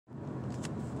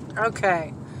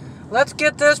Okay, let's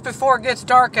get this before it gets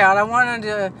dark out. I wanted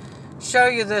to show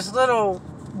you this little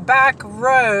back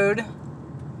road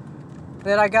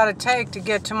that I got to take to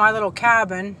get to my little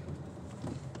cabin.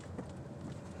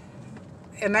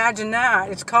 Imagine that.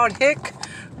 It's called Hick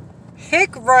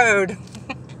Road.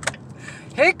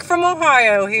 Hick from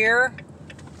Ohio here.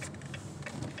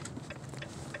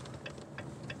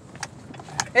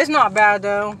 It's not bad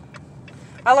though.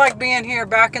 I like being here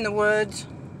back in the woods.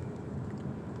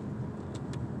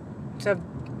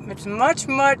 It's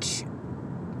much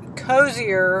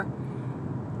cozier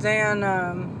than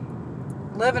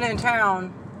living in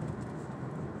town.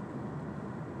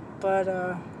 But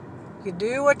you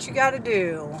do what you gotta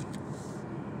do.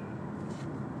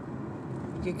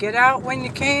 You get out when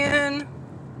you can,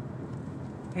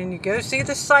 and you go see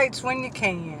the sights when you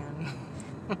can.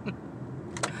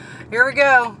 Here we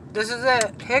go. This is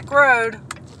it.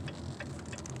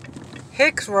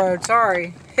 Hicks Road,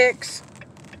 sorry. Hicks.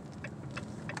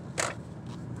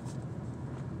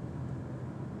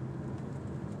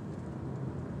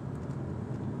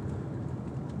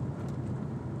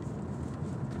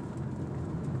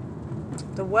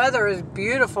 The weather is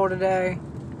beautiful today.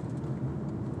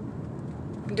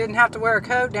 Didn't have to wear a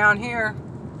coat down here.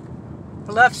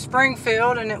 I left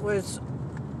Springfield and it was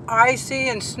icy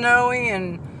and snowy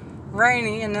and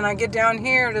rainy, and then I get down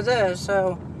here to this,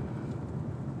 so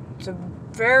it's a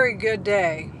very good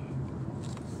day.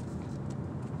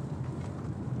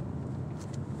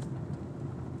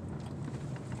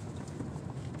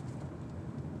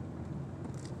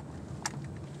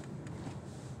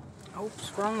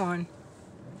 Oops, wrong one.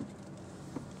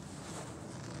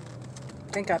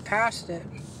 I think I passed it.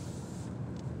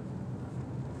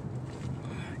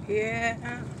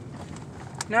 Yeah.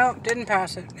 Nope, didn't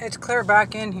pass it. It's clear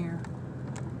back in here.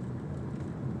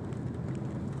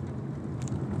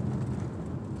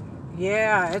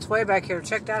 Yeah, it's way back here.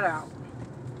 Check that out.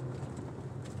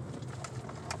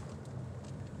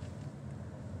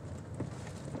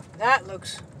 That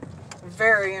looks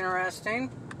very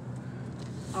interesting.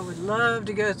 I would love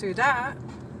to go through that.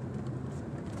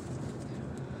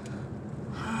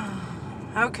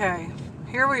 Okay,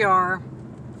 here we are.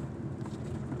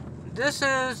 This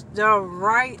is the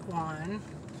right one.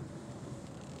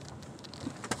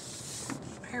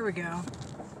 Here we go.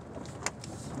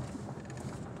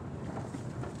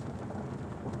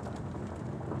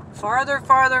 Farther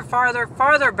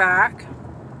back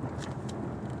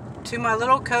to my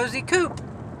little cozy coop.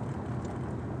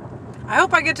 I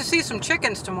hope I get to see some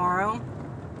chickens tomorrow.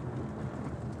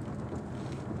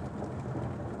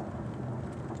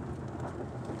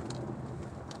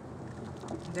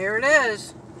 There it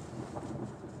is.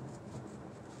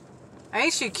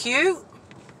 Ain't she cute?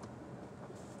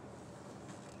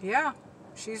 Yeah,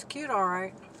 she's cute, all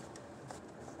right.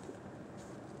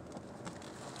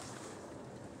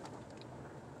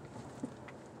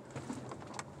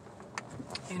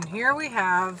 And here we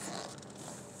have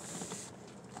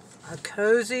a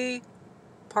cozy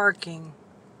parking.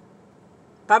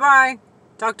 Bye-bye.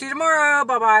 Talk to you tomorrow.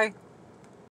 Bye-bye.